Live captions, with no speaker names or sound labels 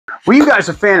Were you guys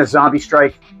a fan of Zombie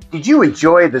Strike? Did you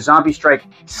enjoy the Zombie Strike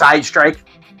SideStrike?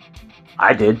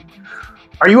 I did.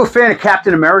 Are you a fan of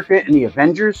Captain America and the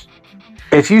Avengers?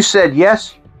 If you said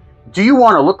yes, do you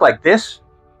want to look like this?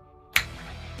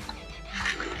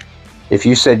 If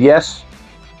you said yes,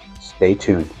 stay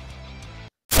tuned.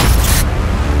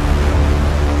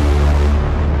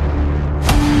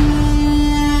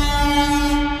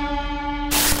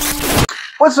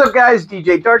 What's up guys,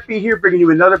 DJ Darkby here bringing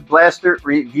you another blaster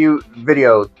review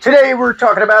video. Today we're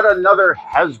talking about another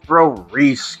Hasbro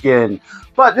ReSkin,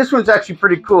 but this one's actually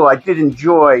pretty cool. I did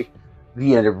enjoy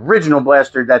the original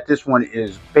blaster that this one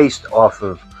is based off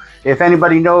of. If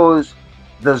anybody knows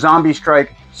the Zombie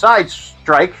Strike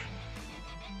SideStrike,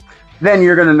 then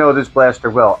you're going to know this blaster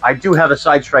well. I do have a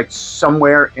SideStrike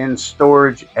somewhere in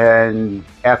storage, and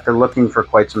after looking for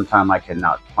quite some time I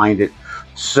cannot find it.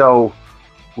 So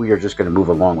we are just going to move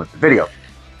along with the video.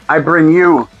 I bring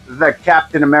you the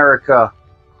Captain America,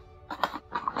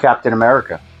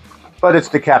 but it's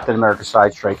the Captain America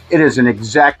SideStrike. It is an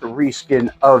exact reskin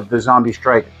of the Zombie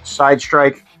Strike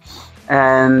SideStrike,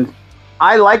 and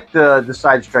I like the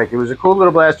SideStrike. It was a cool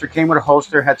little blaster, came with a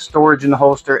holster, had storage in the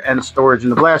holster and storage in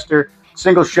the blaster,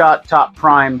 single shot, top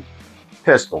prime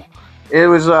pistol. It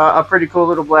was a pretty cool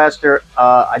little blaster.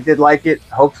 I did like it.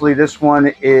 Hopefully this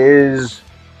one is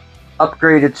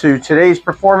upgraded to today's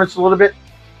performance a little bit.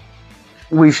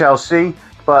 We shall see.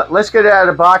 But let's get it out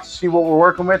of the box, see what we're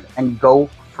working with, and go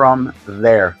from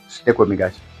there. Stick with me,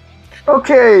 guys.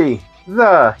 Okay,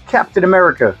 the Captain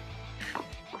America.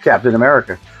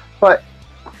 But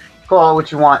call it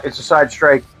what you want. It's a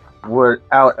SideStrike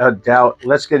without a doubt.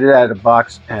 Let's get it out of the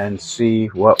box and see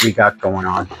what we got going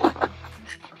on.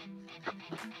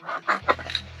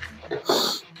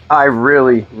 I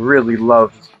really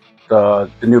love the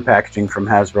new packaging from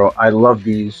Hasbro. I love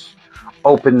these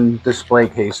open display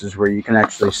cases where you can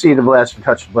actually see the blaster,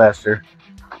 touch the blaster,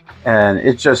 and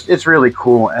it's really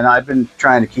cool. And I've been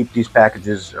trying to keep these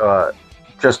packages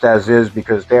just as is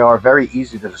because they are very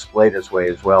easy to display this way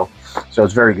as well. So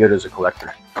it's very good as a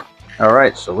collector. All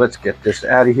right, so let's get this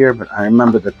out of here. But I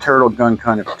remember the turtle gun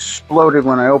kind of exploded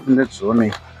when I opened it, so let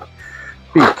me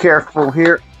be careful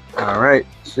here. All right,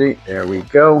 see, there we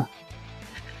go.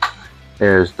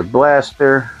 There's the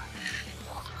blaster.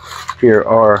 Here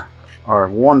are our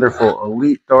wonderful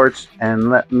elite darts, and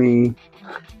let me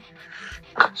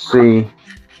see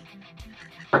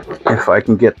if I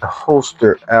can get the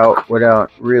holster out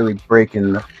without really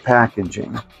breaking the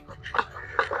packaging.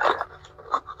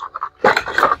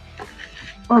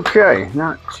 Okay,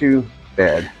 not too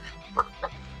bad.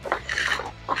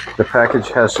 The package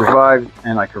has survived,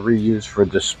 and I can reuse for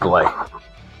display.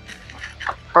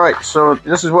 Alright, so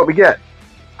this is what we get.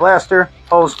 Blaster,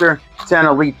 holster, 10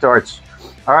 elite darts.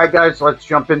 Alright guys, let's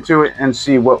jump into it and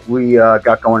see what we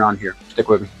got going on here. Stick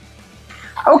with me.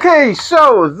 Okay,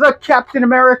 so the Captain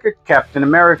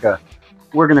America.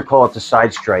 We're going to call it the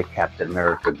SideStrike Captain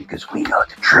America because we know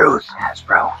the truth,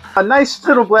 Hasbro. A nice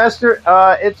little blaster.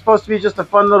 It's supposed to be just a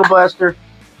fun little blaster.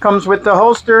 Comes with the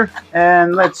holster,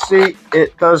 and let's see,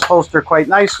 it does holster quite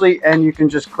nicely, and you can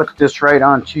just clip this right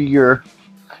onto your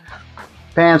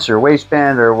pants or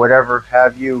waistband or whatever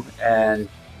have you, and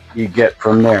you get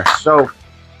from there. So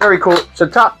very cool. It's a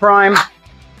top prime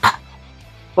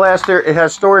blaster. It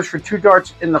has storage for 2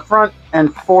 darts in the front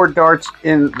and 4 darts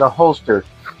in the holster,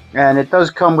 and it does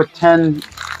come with 10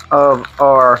 of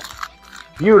our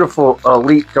beautiful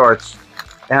elite darts.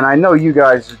 And I know you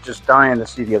guys are just dying to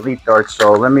see the elite darts,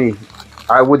 so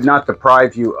I would not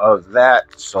deprive you of that.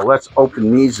 So let's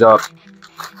open these up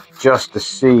just to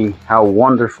see how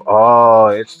wonderful. Oh,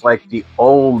 it's like the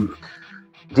old,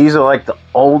 these are like the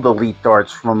old elite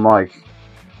darts from like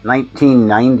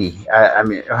 1990. I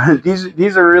mean,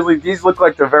 these are really, these look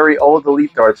like the very old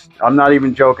elite darts. I'm not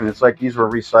even joking. It's like these were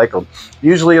recycled.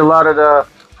 Usually a lot of the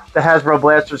Hasbro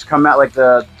blasters come out like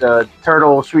the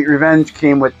Turtle Sweet Revenge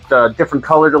came with different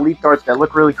colored elite darts that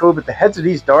look really cool, but the heads of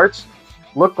these darts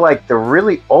look like the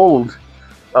really old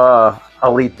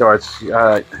elite darts. You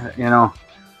know,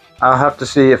 I'll have to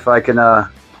see if I can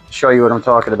show you what I'm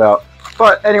talking about.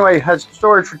 But anyway, it has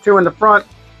storage for 2 in the front,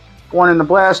 1 in the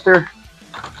blaster,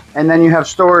 and then you have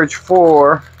storage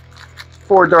for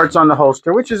 4 darts on the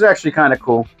holster, which is actually kind of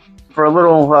cool for a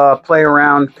little play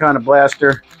around kind of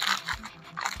blaster.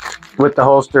 With the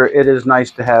holster, it is nice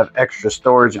to have extra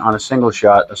storage on a single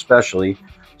shot, especially.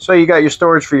 So you got your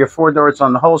storage for your 4 darts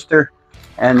on the holster,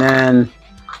 and then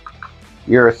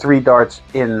your 3 darts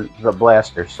in the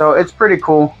blaster. So it's pretty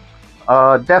cool.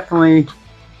 Definitely.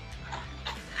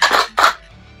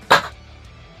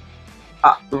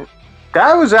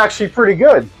 That was actually pretty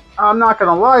good. I'm not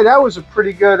gonna lie, that was a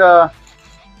pretty good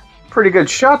pretty good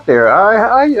shot there.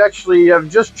 I actually have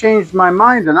just changed my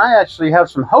mind, and I actually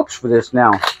have some hopes for this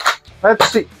now. Let's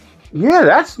see. Yeah,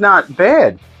 that's not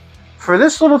bad. For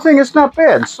this little thing, it's not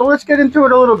bad. So let's get into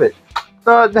it a little bit.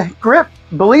 The grip,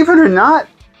 believe it or not,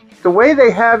 the way they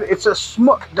have, it's a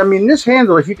small, I mean, this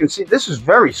handle, if you can see, this is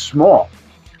very small.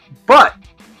 But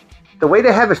the way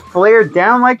they have it flared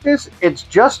down like this, it's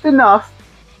just enough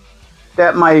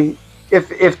that my, if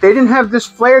they didn't have this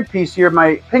flared piece here,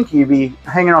 my pinky would be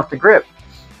hanging off the grip.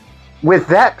 With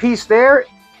that piece there,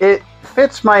 it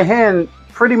fits my hand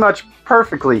pretty much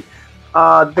perfectly.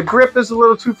 The grip is a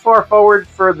little too far forward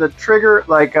for the trigger,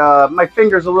 like my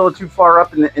finger's a little too far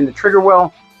up in the trigger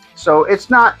well. So it's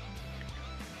not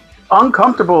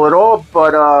uncomfortable at all,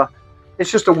 but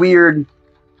it's just a weird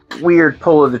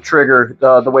pull of the trigger,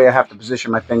 the way I have to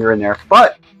position my finger in there.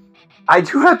 But I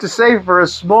do have to say, for a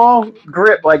small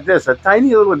grip like this, a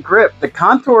tiny little grip, the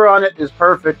contour on it is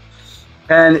perfect,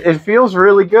 and it feels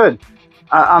really good.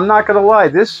 I'm not gonna lie,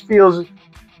 this feels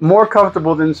more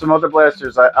comfortable than some other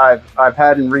blasters I've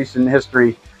had in recent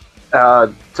history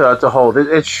to hold. It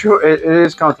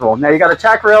is comfortable. Now you got a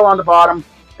tack rail on the bottom,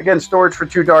 again, storage for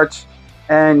 2 darts,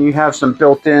 and you have some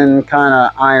built-in kind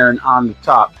of iron on the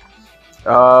top.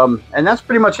 And that's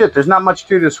pretty much it. There's not much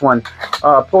to this one.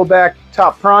 Pull back,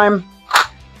 top prime,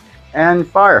 and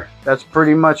fire. That's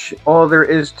pretty much all there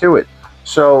is to it.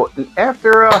 So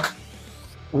after,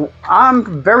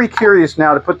 I'm very curious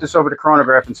now to put this over the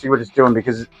chronograph and see what it's doing,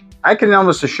 because I can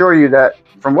almost assure you that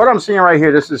from what I'm seeing right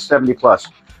here, this is 70 plus.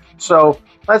 So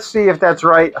let's see if that's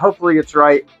right. Hopefully it's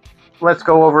right. Let's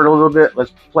go over it a little bit.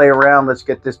 Let's play around. Let's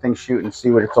get this thing shooting, see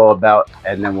what it's all about,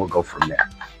 and then we'll go from there.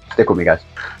 Stick with me, guys.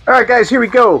 All right, guys, here we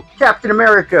go. Captain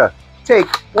America,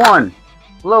 take 1.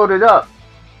 Load it up.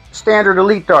 Standard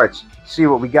elite darts. See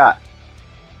what we got.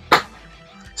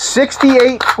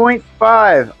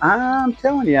 68.5. I'm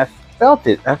telling you, I felt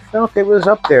it. I felt it was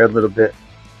up there a little bit.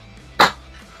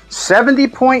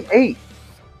 70.8.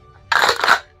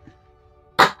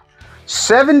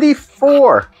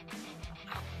 74.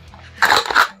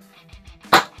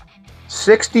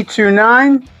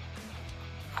 62.9.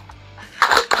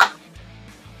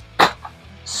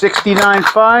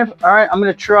 69.5. All right, I'm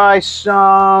going to try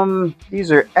some,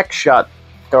 these are X-Shot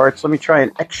darts. Let me try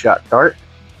an X-Shot dart.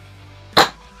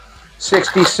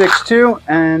 66.2.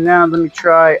 And now let me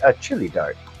try a chili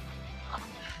dart.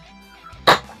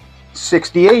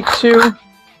 68.2.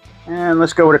 And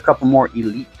let's go with a couple more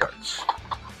elite darts.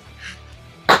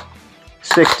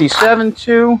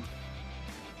 67.2.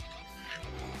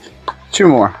 2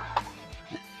 more.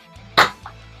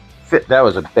 That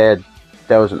was a bad,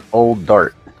 that was an old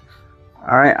dart.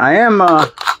 All right, I am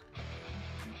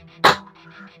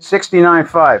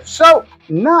 69.5. So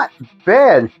not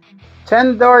bad.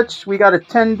 10 darts. We got a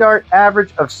 10 dart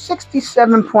average of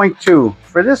 67.2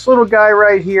 for this little guy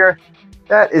right here.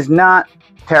 That is not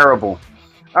terrible.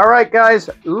 All right, guys,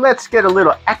 let's get a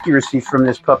little accuracy from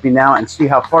this puppy now and see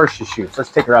how far she shoots.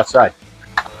 Let's take her outside.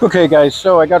 Okay, guys,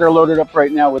 so I got her loaded up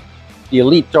right now with the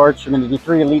elite darts. We're going to do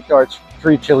 3 elite darts,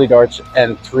 3 chili darts,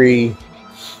 and 3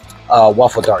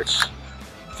 waffle darts.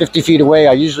 50 feet away.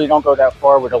 I usually don't go that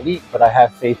far with elite, but I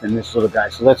have faith in this little guy.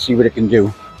 So let's see what it can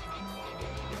do.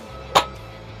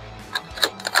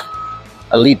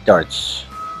 Elite darts.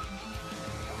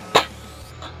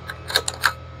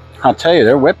 I'll tell you,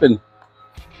 they're whipping.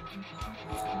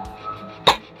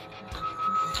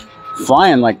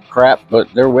 Flying like crap,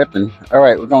 but they're whipping. All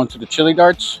right, we're going to the chili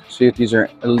darts. See if these are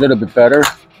a little bit better.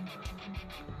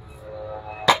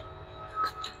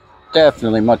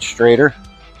 Definitely much straighter.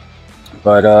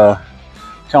 But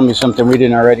tell me something we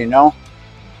didn't already know.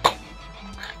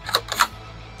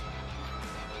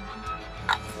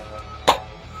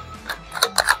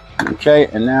 Okay,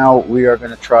 and now we are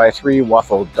going to try 3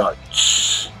 waffle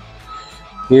darts.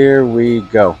 Here we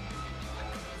go.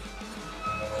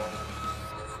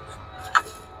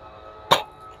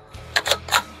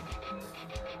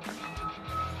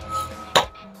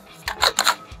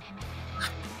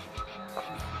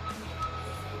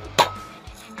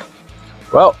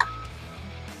 Well,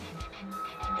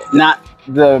 not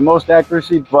the most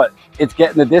accuracy, but it's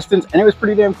getting the distance, and it was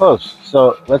pretty damn close.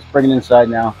 So let's bring it inside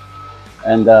now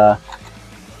and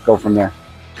go from there.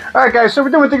 All right, guys, so we're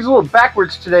doing things a little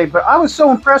backwards today, but I was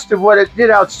so impressed with what it did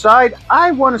outside.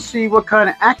 I want to see what kind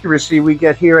of accuracy we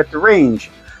get here at the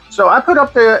range. So I put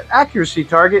up the accuracy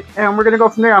target, and we're going to go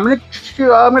from there. I'm going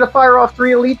to fire off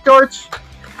 3 elite darts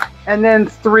and then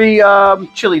 3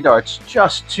 chili darts,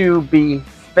 just to be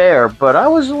fair, but I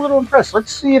was a little impressed. Let's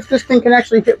see if this thing can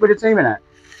actually hit what it's aiming at.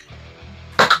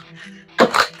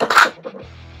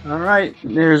 All right,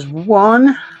 there's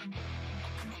 1.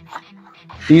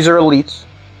 These are elites.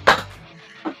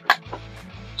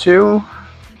 2,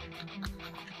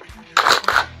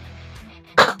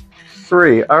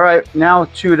 3. All right, now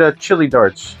to the chili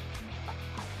darts.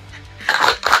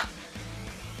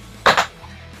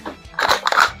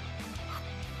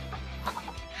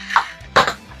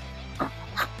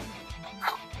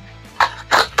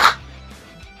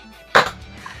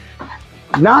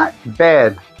 Not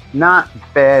bad. Not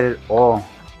bad at all.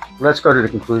 Let's go to the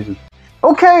conclusion.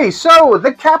 Okay, so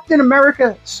the Captain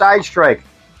America SideStrike.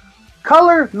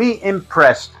 Color me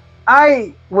impressed.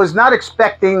 I was not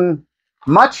expecting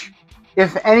much,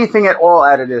 if anything at all,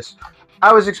 out of this.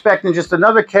 I was expecting just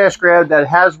another cash grab that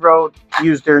Hasbro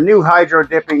used their new hydro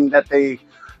dipping that they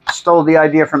stole the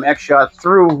idea from X-Shot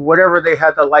through whatever they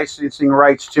had the licensing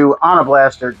rights to on a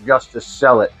blaster just to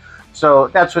sell it. So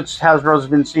that's what Hasbro's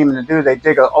been seeming to do. They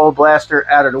dig an old blaster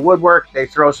out of the woodwork, they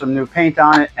throw some new paint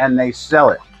on it, and they sell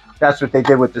it. That's what they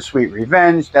did with the Sweet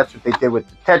Revenge. That's what they did with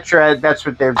the Tetrad. That's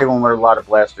what they're doing with a lot of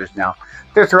blasters now.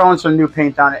 They're throwing some new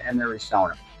paint on it, and they're reselling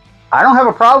them. I don't have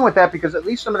a problem with that because at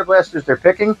least some of the blasters they're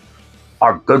picking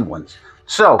are good ones.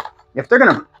 So if they're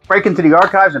going to break into the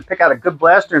archives and pick out a good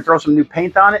blaster and throw some new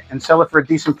paint on it and sell it for a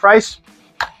decent price,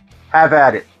 have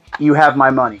at it. You have my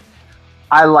money.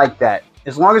 I like that.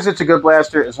 As long as it's a good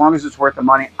blaster, as long as it's worth the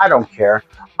money, I don't care.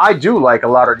 I do like a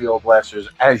lot of the old blasters,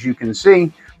 as you can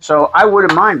see. So I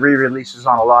wouldn't mind re-releases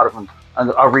on a lot of them. A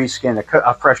reskin,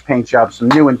 a fresh paint job, some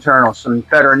new internals, some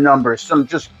better numbers, some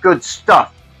just good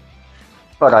stuff.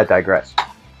 But I digress.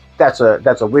 That's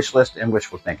a wish list and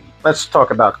wishful thinking. Let's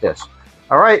talk about this.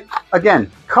 All right.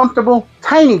 Again, comfortable,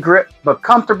 tiny grip, but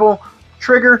comfortable.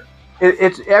 Trigger,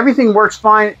 it's everything works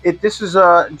fine. This is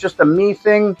just a me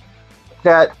thing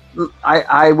that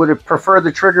I would have preferred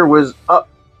the trigger was up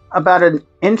about an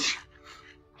inch.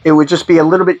 It would just be a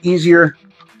little bit easier,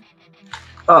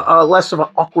 less of an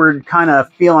awkward kind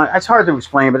of feeling. It's hard to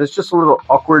explain, but it's just a little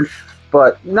awkward,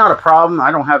 but not a problem.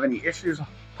 I don't have any issues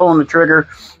pulling the trigger,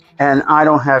 and I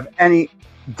don't have any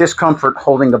discomfort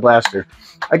holding the blaster.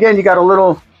 Again, you got a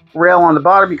little rail on the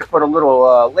bottom. You can put a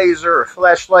little laser or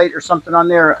flashlight or something on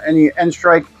there, any end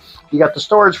strike. You got the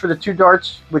storage for the 2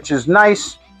 darts, which is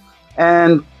nice.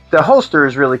 And the holster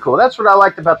is really cool. That's what I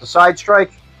liked about the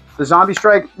SideStrike. The Zombie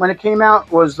Strike, when it came out,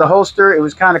 was the holster. It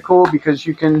was kind of cool because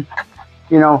you can,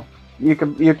 you know, you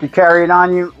could carry it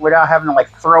on you without having to like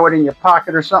throw it in your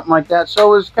pocket or something like that.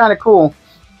 So it was kind of cool.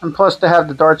 And plus to have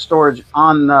the dart storage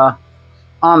on the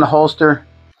holster,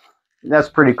 that's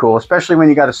pretty cool. Especially when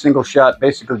you got a single shot,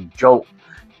 basically jolt.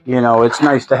 You know, it's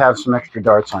nice to have some extra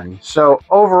darts on you. So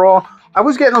overall, I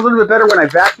was getting a little bit better when I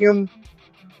vacuum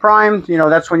primed. You know,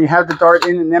 that's when you have the dart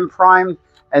in and then primed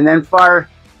and then fire.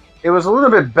 It was a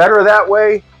little bit better that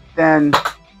way than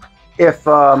if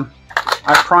I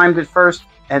primed it first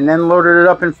and then loaded it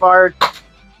up and fired,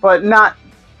 but not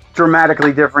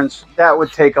dramatically different. That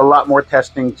would take a lot more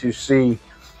testing to see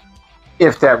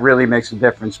if that really makes a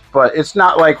difference. But it's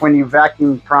not like when you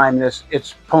vacuum prime this,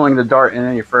 it's pulling the dart in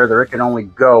any further. It can only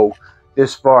go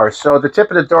this far. So the tip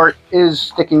of the dart is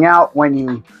sticking out when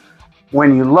you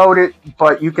load it,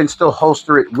 but you can still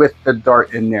holster it with the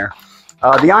dart in there.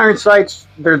 The iron sights,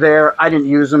 they're there. I didn't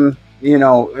use them. You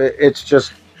know, it's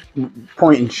just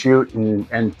point and shoot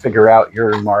and figure out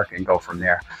your mark and go from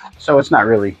there. So it's not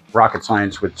really rocket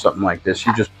science with something like this.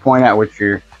 You just point out what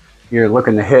you're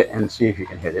looking to hit and see if you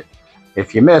can hit it.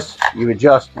 If you miss, you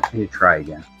adjust and you try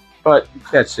again. But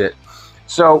that's it.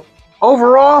 So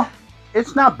overall,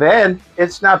 it's not bad.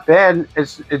 It's not bad.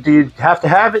 Do you have to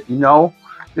have it? No.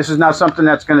 This is not something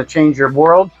that's going to change your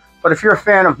world. But if you're a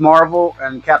fan of Marvel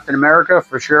and Captain America,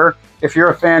 for sure. If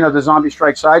you're a fan of the Zombie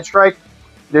Strike SideStrike,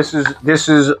 this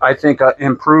is I think an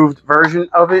improved version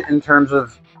of it in terms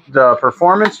of the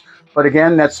performance. But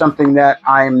again, that's something that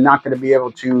I'm not going to be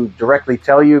able to directly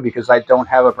tell you because I don't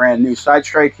have a brand new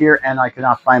SideStrike here and I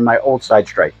cannot find my old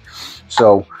SideStrike.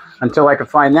 So until I can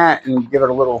find that and give it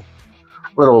a little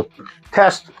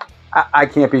test, I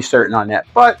can't be certain on that.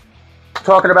 But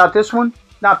talking about this one,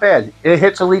 not bad. It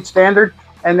hits elite standard,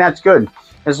 and that's good.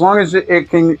 As long as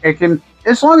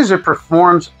as long as it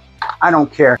performs, I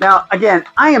don't care. Now, again,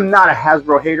 I am not a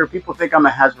Hasbro hater. People think I'm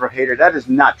a Hasbro hater. That is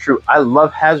not true. I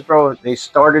love Hasbro. They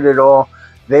started it all.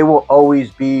 They will always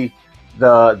be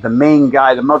the main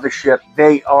guy, the mothership.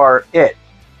 They are it.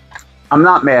 I'm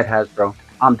not mad, Hasbro.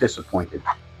 I'm disappointed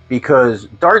because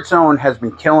Dart Zone has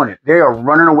been killing it. They are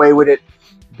running away with it.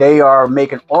 They are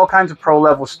making all kinds of pro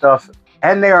level stuff,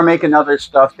 and they are making other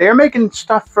stuff. They are making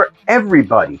stuff for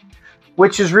everybody,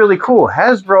 which is really cool.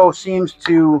 Hasbro seems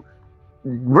to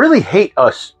really hate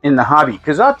us in the hobby,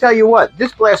 because I'll tell you what,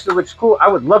 this blaster looks cool. I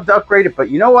would love to upgrade it, but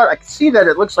you know what? I can see that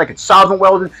it looks like it's solvent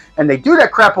welded, and they do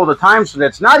that crap all the time, so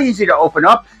that's not easy to open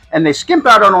up, and they skimp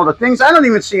out on all the things. I don't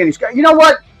even see any. You know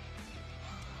what?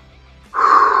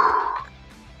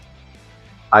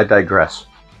 I digress.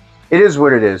 It is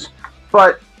what it is.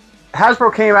 But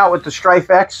Hasbro came out with the Strife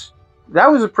X. That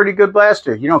was a pretty good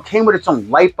blaster. You know, it came with its own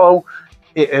lipo.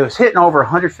 It was hitting over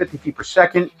 150 feet per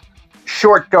second.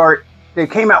 Short dart. They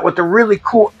came out with the really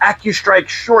cool AccuStrike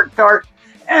short dart.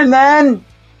 And then,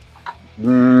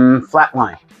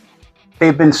 flatline.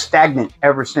 They've been stagnant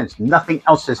ever since. Nothing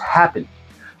else has happened.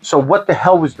 So what the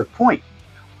hell was the point?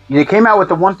 They came out with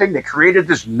the one thing that created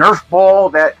this Nerf ball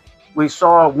that we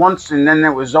saw once and then it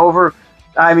was over.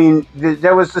 I mean,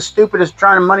 there was the stupidest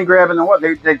trying to money grab in the world.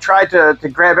 They tried to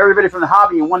grab everybody from the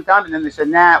hobby in one time, and then they said,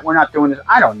 nah, we're not doing this.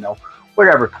 I don't know.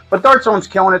 Whatever. But Dart Zone's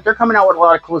killing it. They're coming out with a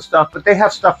lot of cool stuff, but they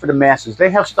have stuff for the masses. They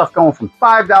have stuff going from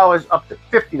 $5 up to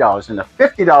 $50, and the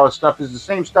 $50 stuff is the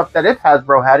same stuff that if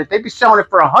Hasbro had it, they'd be selling it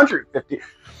for $150.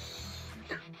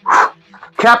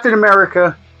 Captain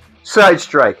America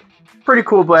SideStrike. Pretty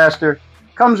cool blaster.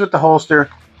 Comes with the holster.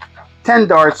 10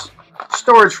 darts.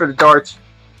 Storage for the darts.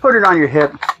 Put it on your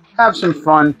hip. Have some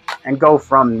fun. And go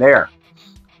from there.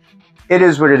 It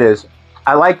is what it is.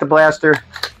 I like the blaster.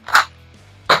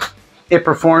 It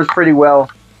performs pretty well.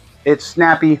 It's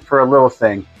snappy for a little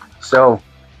thing. So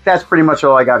that's pretty much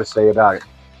all I got to say about it.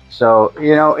 So,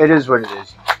 you know, it is what it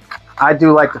is. I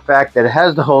do like the fact that it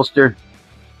has the holster.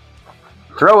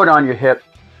 Throw it on your hip.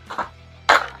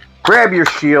 Grab your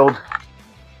shield.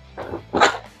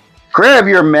 Grab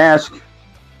your mask.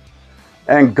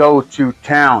 And go to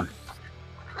town.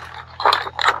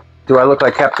 Do I look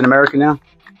like Captain America now?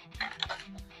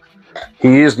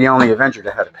 He is the only Avenger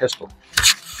that had a pistol.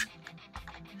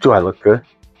 Do I look good?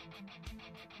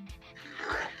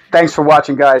 Thanks for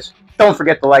watching, guys. Don't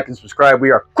forget to like and subscribe. We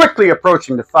are quickly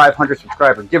approaching the 500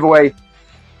 subscriber giveaway.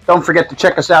 Don't forget to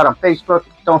check us out on Facebook.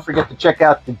 Don't forget to check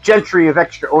out the Gentry of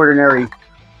Extraordinary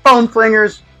Foam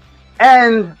Flingers.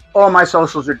 And all my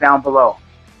socials are down below.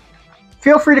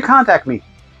 Feel free to contact me.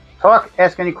 Talk,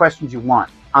 ask any questions you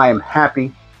want. I am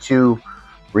happy to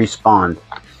respond.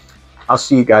 I'll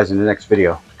see you guys in the next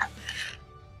video.